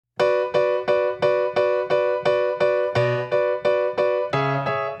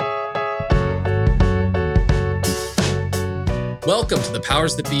Welcome to the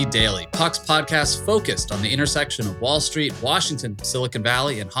Powers That Be Daily, Puck's podcast focused on the intersection of Wall Street, Washington, Silicon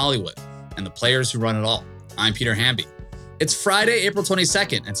Valley, and Hollywood, and the players who run it all. I'm Peter Hamby. It's Friday, April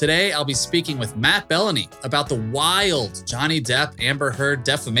 22nd, and today I'll be speaking with Matt Bellany about the wild Johnny Depp Amber Heard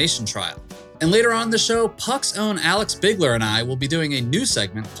defamation trial. And later on in the show, Puck's own Alex Bigler and I will be doing a new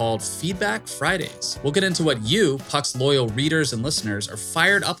segment called Feedback Fridays. We'll get into what you, Puck's loyal readers and listeners, are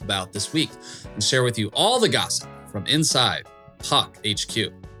fired up about this week and share with you all the gossip from inside Puck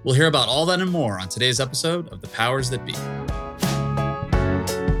HQ. We'll hear about all that and more on today's episode of The Powers That Be.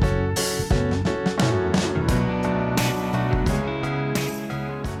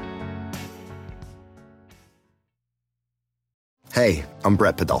 Hey, I'm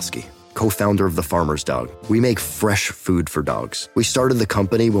Brett Podolsky, co-founder of The Farmer's Dog. We make fresh food for dogs. We started the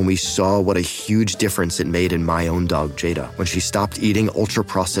company when we saw what a huge difference it made in my own dog, Jada, when she stopped eating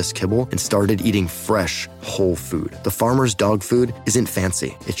ultra-processed kibble and started eating fresh, whole food. The Farmer's Dog food isn't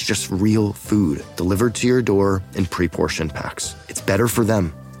fancy. It's just real food delivered to your door in pre-portioned packs. It's better for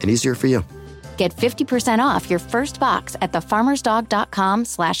them and easier for you. Get 50% off your first box at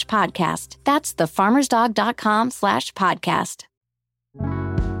thefarmersdog.com/podcast. That's thefarmersdog.com/podcast.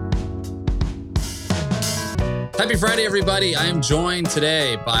 Happy Friday, everybody. I am joined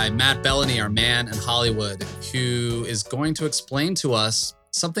today by Matt Bellany, our man in Hollywood, who is going to explain to us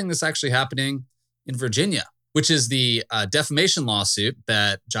something that's actually happening in Virginia, which is the defamation lawsuit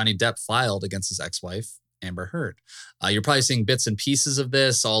that Johnny Depp filed against his ex-wife, Amber Heard. You're probably seeing bits and pieces of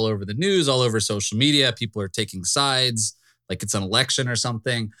this all over the news, all over social media. People are taking sides like it's an election or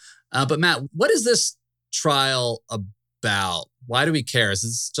something. But Matt, what is this trial about? Why do we care? Is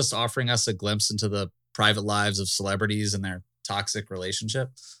this just offering us a glimpse into the private lives of celebrities and their toxic relationship?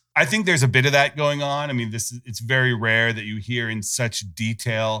 I think there's a bit of that going on. I mean, it's very rare that you hear in such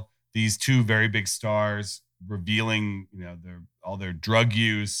detail these two very big stars revealing, all their drug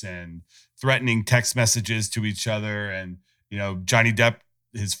use and threatening text messages to each other. And, Johnny Depp,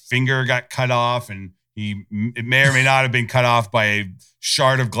 his finger got cut off, and it may or may not have been cut off by a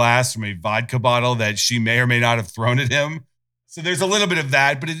shard of glass from a vodka bottle that she may or may not have thrown at him. So there's a little bit of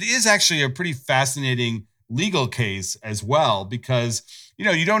that, but it is actually a pretty fascinating legal case as well, because,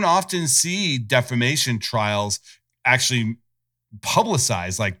 you don't often see defamation trials actually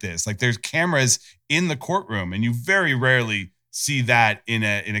publicized like this. Like, there's cameras in the courtroom, and you very rarely see that in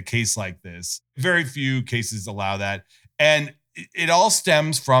a case like this. Very few cases allow that. And it all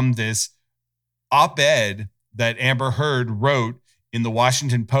stems from this op-ed that Amber Heard wrote in the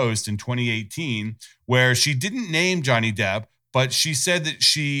Washington Post in 2018, where she didn't name Johnny Depp, but she said that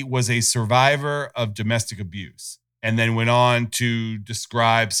she was a survivor of domestic abuse, and then went on to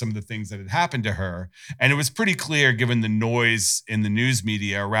describe some of the things that had happened to her. And it was pretty clear, given the noise in the news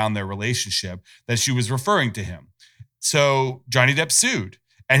media around their relationship, that she was referring to him. So Johnny Depp sued,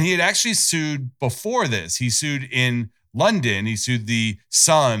 and he had actually sued before this. He sued in London. He sued the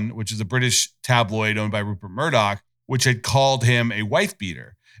Sun, which is a British tabloid owned by Rupert Murdoch, which had called him a wife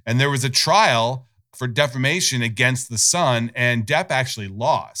beater. And there was a trial for defamation against the Sun, and Depp actually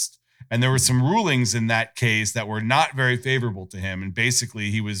lost. And there were some rulings in that case that were not very favorable to him. And basically,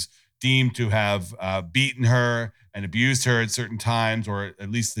 he was deemed to have beaten her and abused her at certain times, or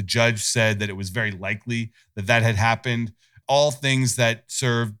at least the judge said that it was very likely that that had happened. All things that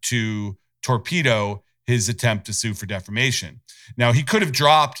served to torpedo his attempt to sue for defamation. Now, he could have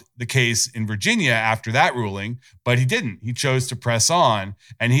dropped the case in Virginia after that ruling, but he didn't. He chose to press on.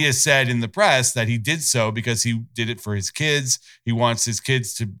 And he has said in the press that he did so because he did it for his kids. He wants his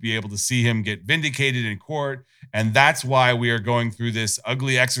kids to be able to see him get vindicated in court. And that's why we are going through this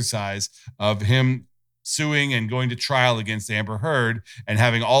ugly exercise of him suing and going to trial against Amber Heard and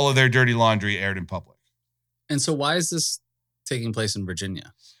having all of their dirty laundry aired in public. And so why is this taking place in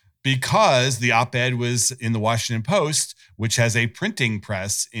Virginia? Because the op-ed was in the Washington Post, which has a printing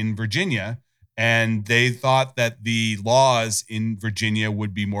press in Virginia, and they thought that the laws in Virginia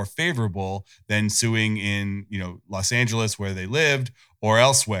would be more favorable than suing in, Los Angeles, where they lived, or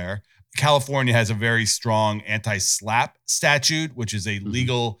elsewhere. California has a very strong anti-slap statute, which is a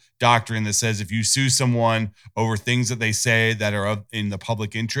legal doctrine that says if you sue someone over things that they say that are in the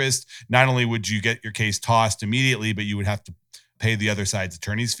public interest, not only would you get your case tossed immediately, but you would have to pay the other side's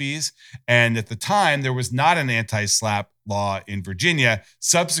attorney's fees. And at the time, there was not an anti-slap law in Virginia.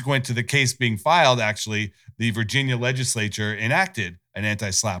 Subsequent to the case being filed, actually, the Virginia legislature enacted an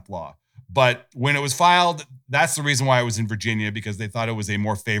anti-slap law. But when it was filed, that's the reason why it was in Virginia, because they thought it was a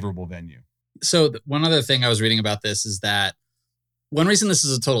more favorable venue. So one other thing I was reading about this is that one reason this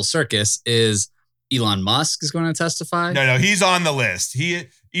is a total circus is Elon Musk is going to testify. No, he's on the list.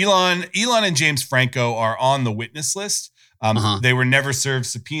 Elon and James Franco are on the witness list. They were never served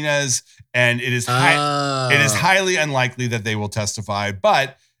subpoenas, and it is highly unlikely that they will testify,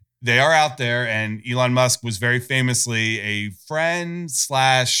 but they are out there. And Elon Musk was very famously a friend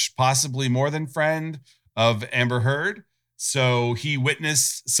 / possibly more than friend of Amber Heard. So he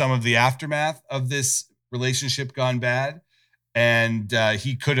witnessed some of the aftermath of this relationship gone bad. And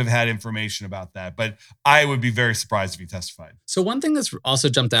he could have had information about that. But I would be very surprised if he testified. So one thing that's also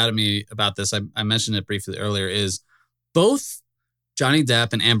jumped out at me about this, I mentioned it briefly earlier, is both Johnny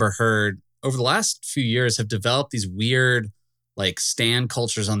Depp and Amber Heard over the last few years have developed these weird like stan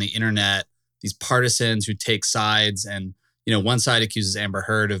cultures on the internet, these partisans who take sides. And, you know, one side accuses Amber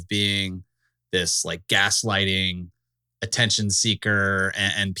Heard of being this like gaslighting attention seeker,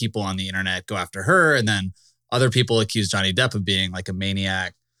 and people on the internet go after her. And then other people accuse Johnny Depp of being like a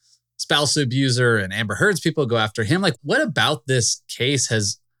maniac spouse abuser, and Amber Heard's people go after him. Like, what about this case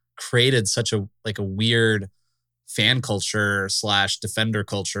has created such a weird fan culture / defender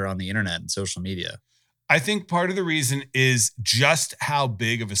culture on the internet and social media? I think part of the reason is just how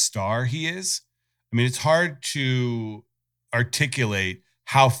big of a star he is. I mean, it's hard to articulate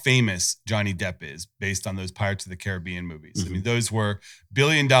how famous Johnny Depp is based on those Pirates of the Caribbean movies. Mm-hmm. I mean, those were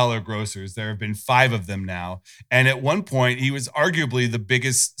billion-dollar grossers. There have been 5 of them now. And at one point, he was arguably the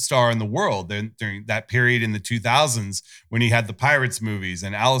biggest star in the world during that period in the 2000s when he had the Pirates movies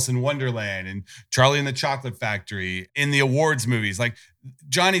and Alice in Wonderland and Charlie and the Chocolate Factory in the awards movies. Like,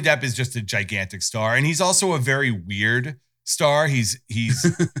 Johnny Depp is just a gigantic star. And he's also a very weird star. He's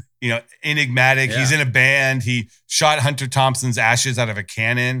you know, enigmatic. Yeah. He's in a band. He shot Hunter Thompson's ashes out of a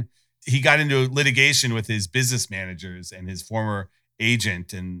cannon. He got into litigation with his business managers and his former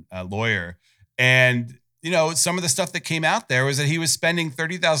agent and lawyer. And, you know, some of the stuff that came out there was that he was spending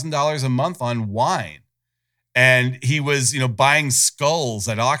 $30,000 a month on wine. And he was, you know, buying skulls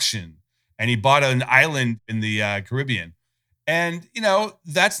at auction. And he bought an island in the Caribbean. And, you know,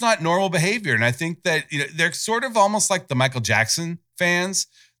 that's not normal behavior. And I think that, you know, they're sort of almost like the Michael Jackson fans.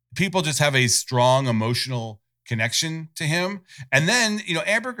 People just have a strong emotional connection to him. And then, you know,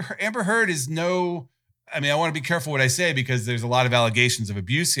 Amber Heard is I want to be careful what I say because there's a lot of allegations of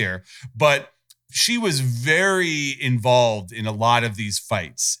abuse here, but she was very involved in a lot of these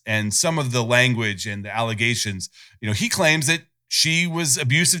fights. And some of the language and the allegations, you know, he claims that she was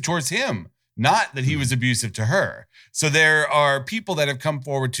abusive towards him, not that he was abusive to her. So there are people that have come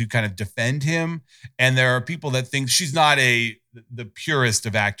forward to kind of defend him. And there are people that think she's not the purest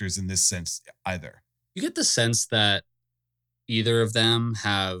of actors in this sense either. You get the sense that either of them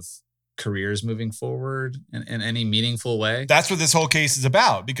have careers moving forward in any meaningful way. That's what this whole case is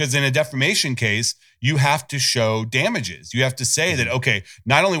about, because in a defamation case, you have to show damages. You have to say that, okay,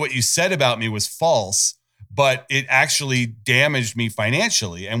 not only what you said about me was false, but it actually damaged me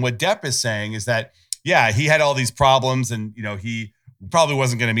financially. And what Depp is saying is that, yeah, he had all these problems and, you know, he probably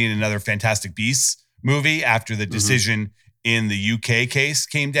wasn't going to be in another Fantastic Beasts movie after the decision in the UK case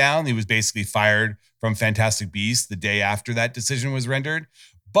came down. He was basically fired from Fantastic Beasts the day after that decision was rendered.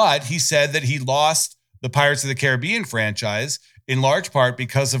 But he said that he lost the Pirates of the Caribbean franchise in large part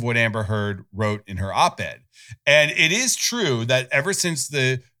because of what Amber Heard wrote in her op-ed. And it is true that ever since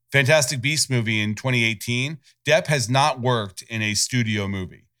the Fantastic Beasts movie in 2018, Depp has not worked in a studio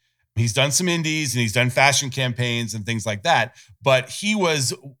movie. He's done some indies and he's done fashion campaigns and things like that, but he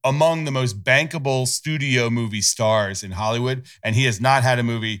was among the most bankable studio movie stars in Hollywood, and he has not had a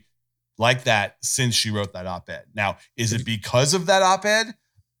movie like that since she wrote that op-ed. Now, is it because of that op-ed?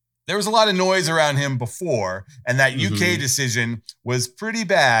 There was a lot of noise around him before, and that UK decision was pretty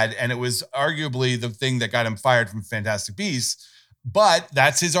bad, and it was arguably the thing that got him fired from Fantastic Beasts, but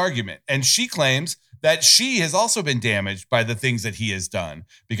that's his argument. And she claims that she has also been damaged by the things that he has done,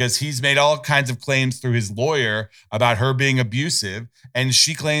 because he's made all kinds of claims through his lawyer about her being abusive. And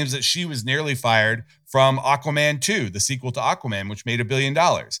she claims that she was nearly fired from Aquaman 2, the sequel to Aquaman, which made $1 billion.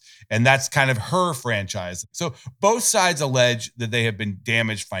 And that's kind of her franchise. So both sides allege that they have been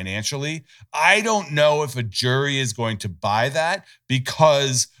damaged financially. I don't know if a jury is going to buy that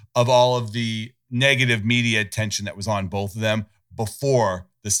because of all of the negative media attention that was on both of them before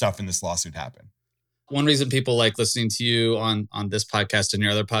the stuff in this lawsuit happened. One reason people like listening to you on this podcast and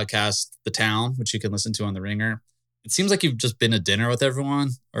your other podcast, The Town, which you can listen to on The Ringer, it seems like you've just been to dinner with everyone,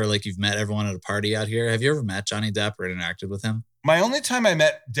 or like you've met everyone at a party out here. Have you ever met Johnny Depp or interacted with him? My only time I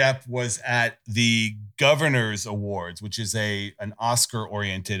met Depp was at the Governor's Awards, which is an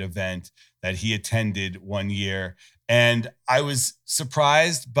Oscar-oriented event that he attended one year. And I was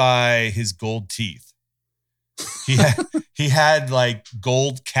surprised by his gold teeth. He had like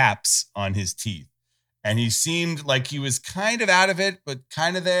gold caps on his teeth. And he seemed like he was kind of out of it, but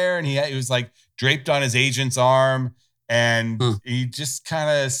kind of there. And he was like draped on his agent's arm. And he just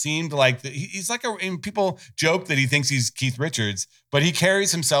kind of seemed like he's like and people joke that he thinks he's Keith Richards, but he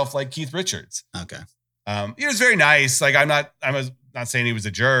carries himself like Keith Richards. Okay. He was very nice. Like I'm not saying he was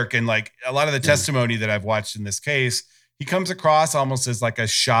a jerk. And like a lot of the testimony that I've watched in this case, he comes across almost as like a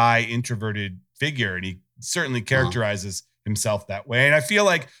shy, introverted figure. And he certainly characterizes himself that way. And I feel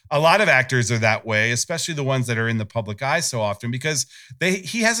like a lot of actors are that way, especially the ones that are in the public eye so often, because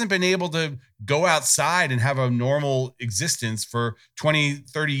he hasn't been able to go outside and have a normal existence for 20,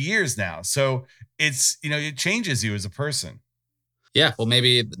 30 years now. So it's, it changes you as a person. Yeah. Well,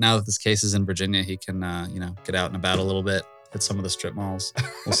 maybe now that this case is in Virginia, he can, get out and about a little bit, hit some of the strip malls.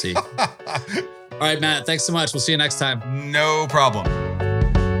 We'll see. All right, Matt, thanks so much. We'll see you next time. No problem.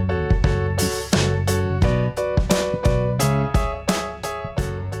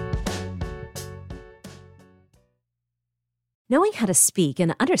 Knowing how to speak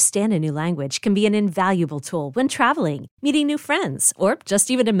and understand a new language can be an invaluable tool when traveling, meeting new friends, or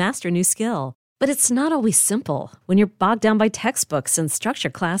just even to master a new skill. But it's not always simple when you're bogged down by textbooks and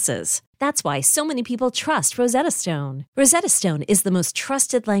structured classes. That's why so many people trust Rosetta Stone. Rosetta Stone is the most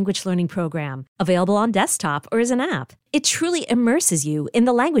trusted language learning program, available on desktop or as an app. It truly immerses you in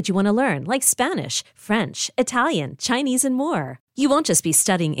the language you want to learn, like Spanish, French, Italian, Chinese, and more. You won't just be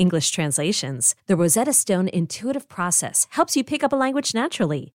studying English translations. The Rosetta Stone intuitive process helps you pick up a language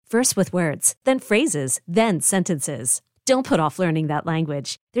naturally, first with words, then phrases, then sentences. Don't put off learning that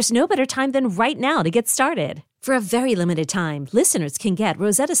language. There's no better time than right now to get started. For a very limited time, listeners can get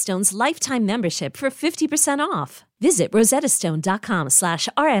Rosetta Stone's lifetime membership for 50% off. Visit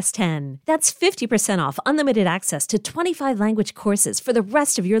rosettastone.com/rs10. That's 50% off unlimited access to 25 language courses for the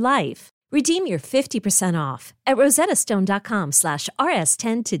rest of your life. Redeem your 50% off at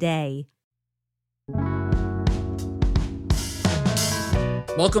rosettastone.com/rs10 today.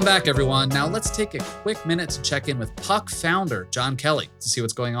 Welcome back, everyone. Now let's take a quick minute to check in with Puck founder John Kelly to see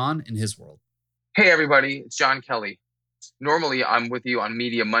what's going on in his world. Hey, everybody. It's John Kelly. Normally, I'm with you on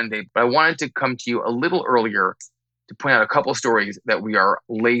Media Monday, but I wanted to come to you a little earlier to point out a couple stories that we are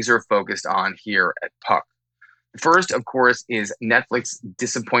laser focused on here at Puck. First, of course, is Netflix's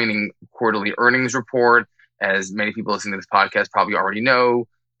disappointing quarterly earnings report. As many people listening to this podcast probably already know,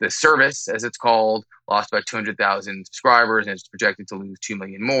 the service, as it's called, lost about 200,000 subscribers and it's projected to lose 2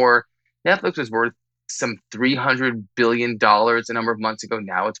 million more. Netflix was worth some $300 billion a number of months ago.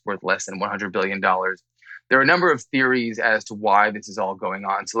 Now it's worth less than $100 billion. There are a number of theories as to why this is all going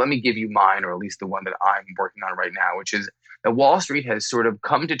on. So let me give you mine, or at least the one that I'm working on right now, which is that Wall Street has sort of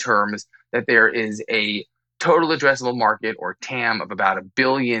come to terms that there is a total addressable market, or TAM, of about 1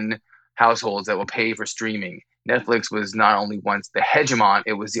 billion households that will pay for streaming. Netflix was not only once the hegemon,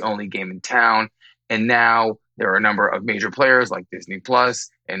 it was the only game in town. And now there are a number of major players like Disney Plus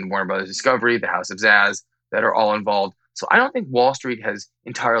and Warner Brothers Discovery, the House of Zaz, that are all involved. So I don't think Wall Street has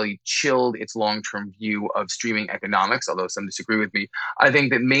entirely chilled its long-term view of streaming economics, although some disagree with me. I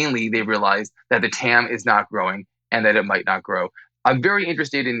think that mainly they realize that the TAM is not growing and that it might not grow. I'm very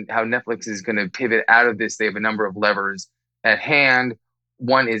interested in how Netflix is going to pivot out of this. They have a number of levers at hand.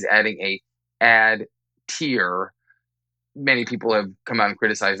 One is adding a ad tier. Many people have come out and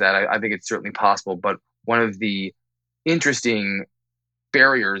criticized that. I think it's certainly possible, but one of the interesting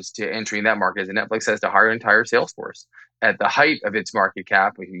barriers to entering that market is that Netflix has to hire an entire sales force. At the height of its market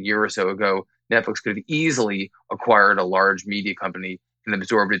cap, like a year or so ago, Netflix could have easily acquired a large media company and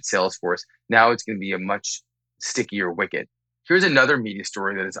absorbed its sales force. Now it's going to be a much stickier wicket. Here's another media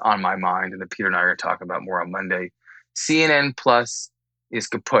story that is on my mind and that Peter and I are going to talk about more on Monday. CNN Plus is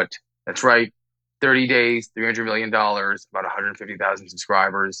kaput. That's right. 30 days, $300 million, about 150,000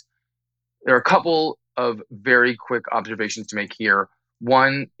 subscribers. There are a couple of very quick observations to make here.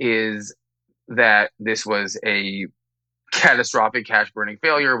 One is that this was a catastrophic cash-burning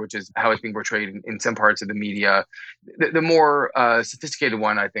failure, which is how it's being portrayed in some parts of the media. The more sophisticated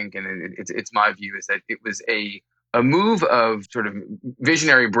one, I think, and it's my view, is that it was a move of sort of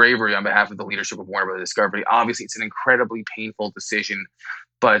visionary bravery on behalf of the leadership of Warner Brothers Discovery. Obviously, it's an incredibly painful decision,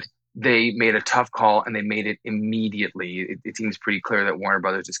 but they made a tough call and they made it immediately. It seems pretty clear that Warner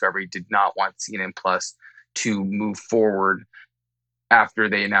Brothers Discovery did not want CNN Plus to move forward after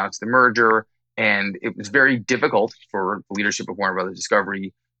they announced the merger. And it was very difficult for the leadership of Warner Brothers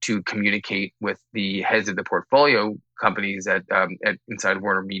Discovery to communicate with the heads of the portfolio companies at inside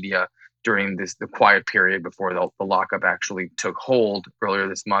Warner Media during the quiet period before the lockup actually took hold earlier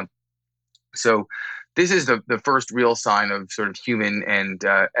this month. So this is the first real sign of sort of human and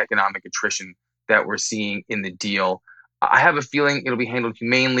economic attrition that we're seeing in the deal. I have a feeling it'll be handled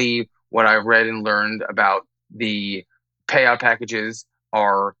humanely. What I've read and learned about the payout packages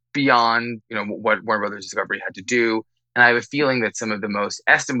are beyond what Warner Brothers Discovery had to do. And I have a feeling that some of the most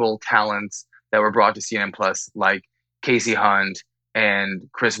estimable talents that were brought to CNN Plus, like Casey Hunt and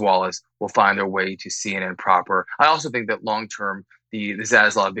Chris Wallace, will find their way to CNN proper. I also think that long term, the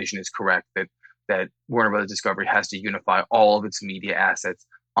Zaslav vision is correct, that Warner Brothers Discovery has to unify all of its media assets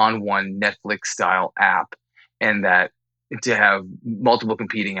on one Netflix style app, and that to have multiple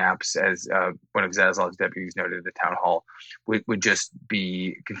competing apps, as one of Zaslav's deputies noted at the town hall, would just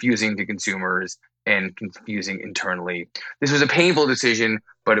be confusing to consumers and confusing internally. This was a painful decision,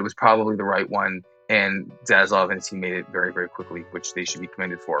 but it was probably the right one. And Zaslav and his team made it very, very quickly, which they should be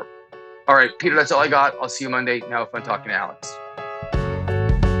commended for. All right, Peter, that's all I got. I'll see you Monday. Now have fun talking to Alex.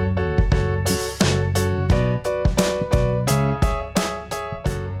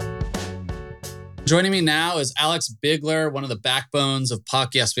 Joining me now is Alex Bigler, one of the backbones of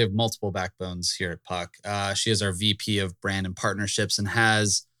Puck. Yes, we have multiple backbones here at Puck. She is our VP of Brand and Partnerships and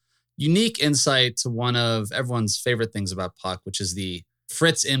has unique insight to one of everyone's favorite things about Puck, which is the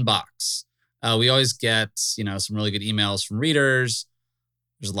Fritz inbox. We always get, some really good emails from readers.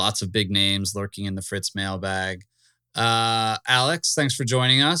 There's lots of big names lurking in the Fritz mailbag. Alex, thanks for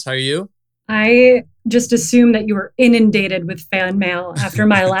joining us. How are you? I just assumed that you were inundated with fan mail after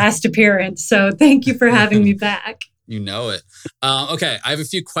my last appearance. So thank you for having me back. You know it. Okay, I have a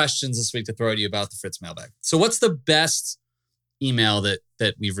few questions this week to throw at you about the Fritz mailbag. So what's the best email that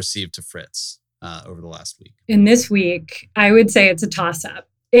we've received to Fritz over the last week? In this week, I would say it's a toss-up.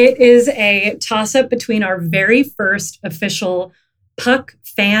 It is a toss-up between our very first official Puck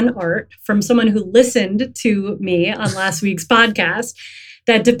fan art from someone who listened to me on last week's podcast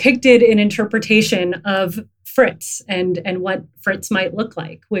that depicted an interpretation of Fritz and what Fritz might look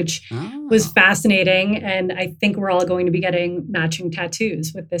like, which was fascinating. And I think we're all going to be getting matching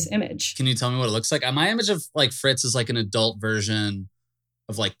tattoos with this image. Can you tell me what it looks like? My image of Fritz is like an adult version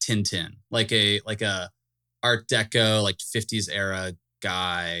of like Tintin, like a Art Deco, like 50s era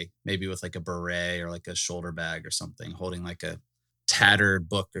guy, maybe with like a beret or like a shoulder bag or something, holding like a tattered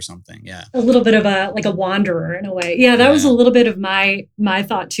book or something. Yeah. A little bit of a wanderer in a way. Yeah, that was a little bit of my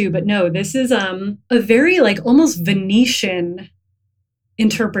thought too. But no, this is a very like almost Venetian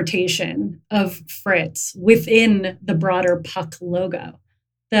interpretation of Fritz within the broader Puck logo.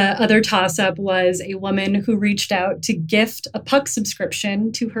 The other toss-up was a woman who reached out to gift a Puck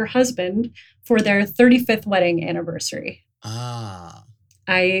subscription to her husband for their 35th wedding anniversary.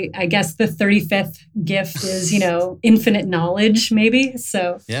 I guess the 35th gift is, infinite knowledge, maybe.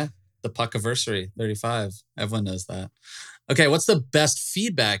 So yeah, the Puckiversary, 35. Everyone knows that. Okay, what's the best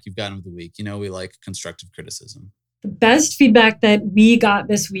feedback you've gotten of the week? We like constructive criticism. The best feedback that we got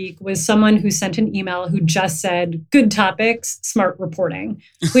this week was someone who sent an email who just said, "Good topics, smart reporting,"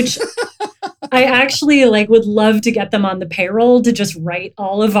 which I actually would love to get them on the payroll to just write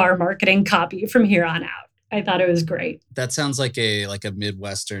all of our marketing copy from here on out. I thought it was great. That sounds like a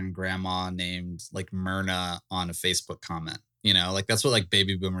Midwestern grandma named like Myrna on a Facebook comment. That's what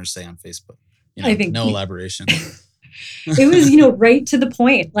baby boomers say on Facebook. I think no elaboration. It was, right to the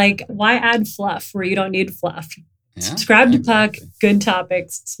point. Like, why add fluff where you don't need fluff? Yeah, subscribe to Puck, good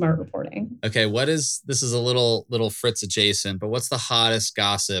topics, smart reporting. Okay, this is a little Fritz adjacent, but what's the hottest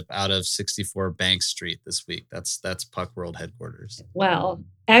gossip out of 64 Bank Street this week? That's Puck World headquarters. Well,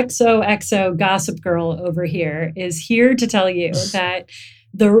 XOXO Gossip Girl over here is here to tell you that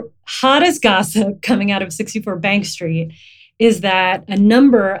the hottest gossip coming out of 64 Bank Street is that a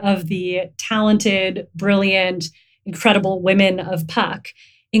number of the talented, brilliant, incredible women of Puck,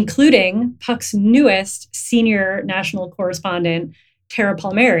 including Puck's newest senior national correspondent, Tara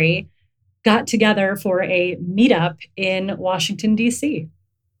Palmieri, got together for a meetup in Washington, D.C.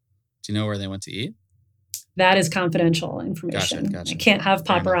 Do you know where they went to eat? That is confidential information. Gotcha. I can't have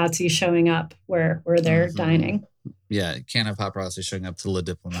paparazzi showing up where they're dining. Yeah, you can't have paparazzi showing up to Le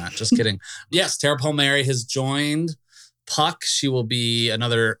Diplomat. Just kidding. Yes, Tara Palmieri has joined Puck. She will be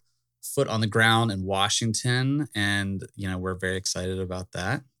another foot on the ground in Washington. And, we're very excited about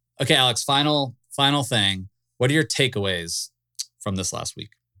that. Okay, Alex, final thing. What are your takeaways from this last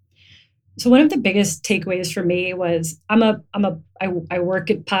week? So one of the biggest takeaways for me was I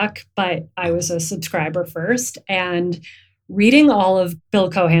work at Puck, but I was a subscriber first, and reading all of Bill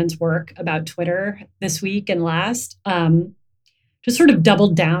Cohan's work about Twitter this week and last, just sort of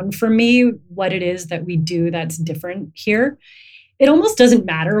doubled down for me what it is that we do that's different here. It almost doesn't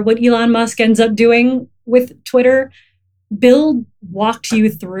matter what Elon Musk ends up doing with Twitter. Bill walked you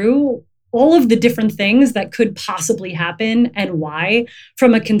through all of the different things that could possibly happen and why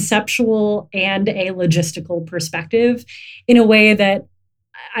from a conceptual and a logistical perspective in a way that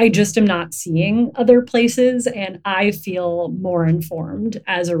I just am not seeing other places, and I feel more informed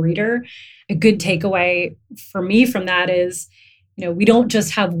as a reader. A good takeaway for me from that is, we don't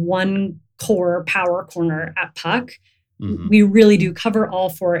just have one core power corner at Puck. Mm-hmm. We really do cover all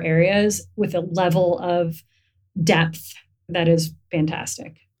 4 areas with a level of depth that is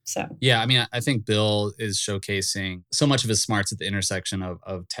fantastic. So, yeah, I mean, I think Bill is showcasing so much of his smarts at the intersection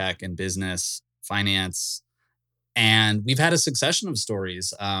of tech and business, finance. And we've had a succession of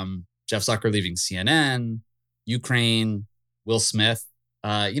stories. Jeff Zucker leaving CNN, Ukraine, Will Smith,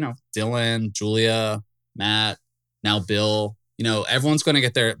 Dylan, Julia, Matt, now Bill. Everyone's going to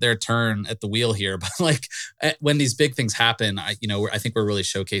get their turn at the wheel here. But when these big things happen, I think we're really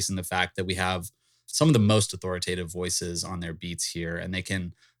showcasing the fact that we have some of the most authoritative voices on their beats here. And they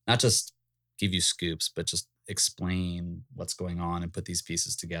can not just give you scoops, but just explain what's going on and put these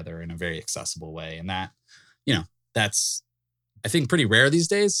pieces together in a very accessible way. And that, that's, I think, pretty rare these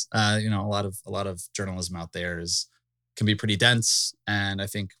days. A lot of journalism out there can be pretty dense. And I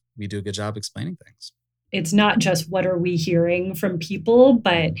think we do a good job explaining things. It's not just what are we hearing from people,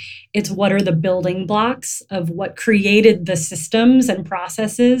 but it's what are the building blocks of what created the systems and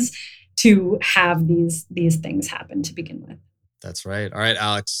processes to have these things happen to begin with. That's right. All right,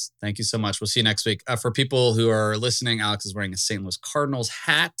 Alex, thank you so much. We'll see you next week. For people who are listening, Alex is wearing a St. Louis Cardinals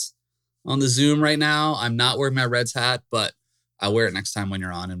hat on the Zoom right now. I'm not wearing my Reds hat, but I'll wear it next time when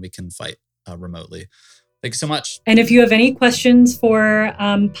you're on and we can fight remotely. Thank you so much. And if you have any questions for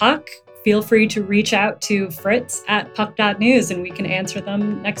Puck, feel free to reach out to Fritz at puck.news and we can answer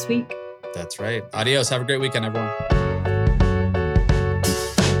them next week. That's right. Adios. Have a great weekend, everyone.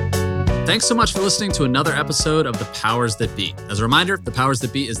 Thanks so much for listening to another episode of The Powers That Be. As a reminder, The Powers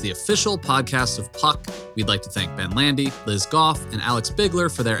That Be is the official podcast of Puck. We'd like to thank Ben Landy, Liz Goff, and Alex Bigler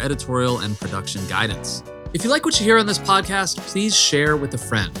for their editorial and production guidance. If you like what you hear on this podcast, please share with a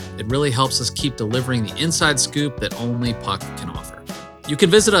friend. It really helps us keep delivering the inside scoop that only Puck can offer. You can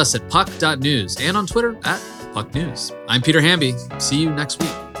visit us at puck.news and on Twitter at pucknews. I'm Peter Hamby. See you next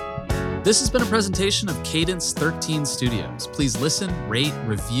week. This has been a presentation of Cadence 13 Studios. Please listen, rate,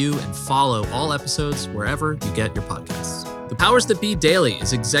 review, and follow all episodes wherever you get your podcasts. The Powers That Be Daily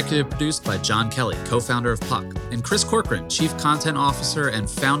is executive produced by John Kelly, co-founder of Puck, and Chris Corcoran, chief content officer and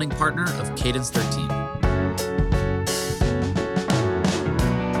founding partner of Cadence 13.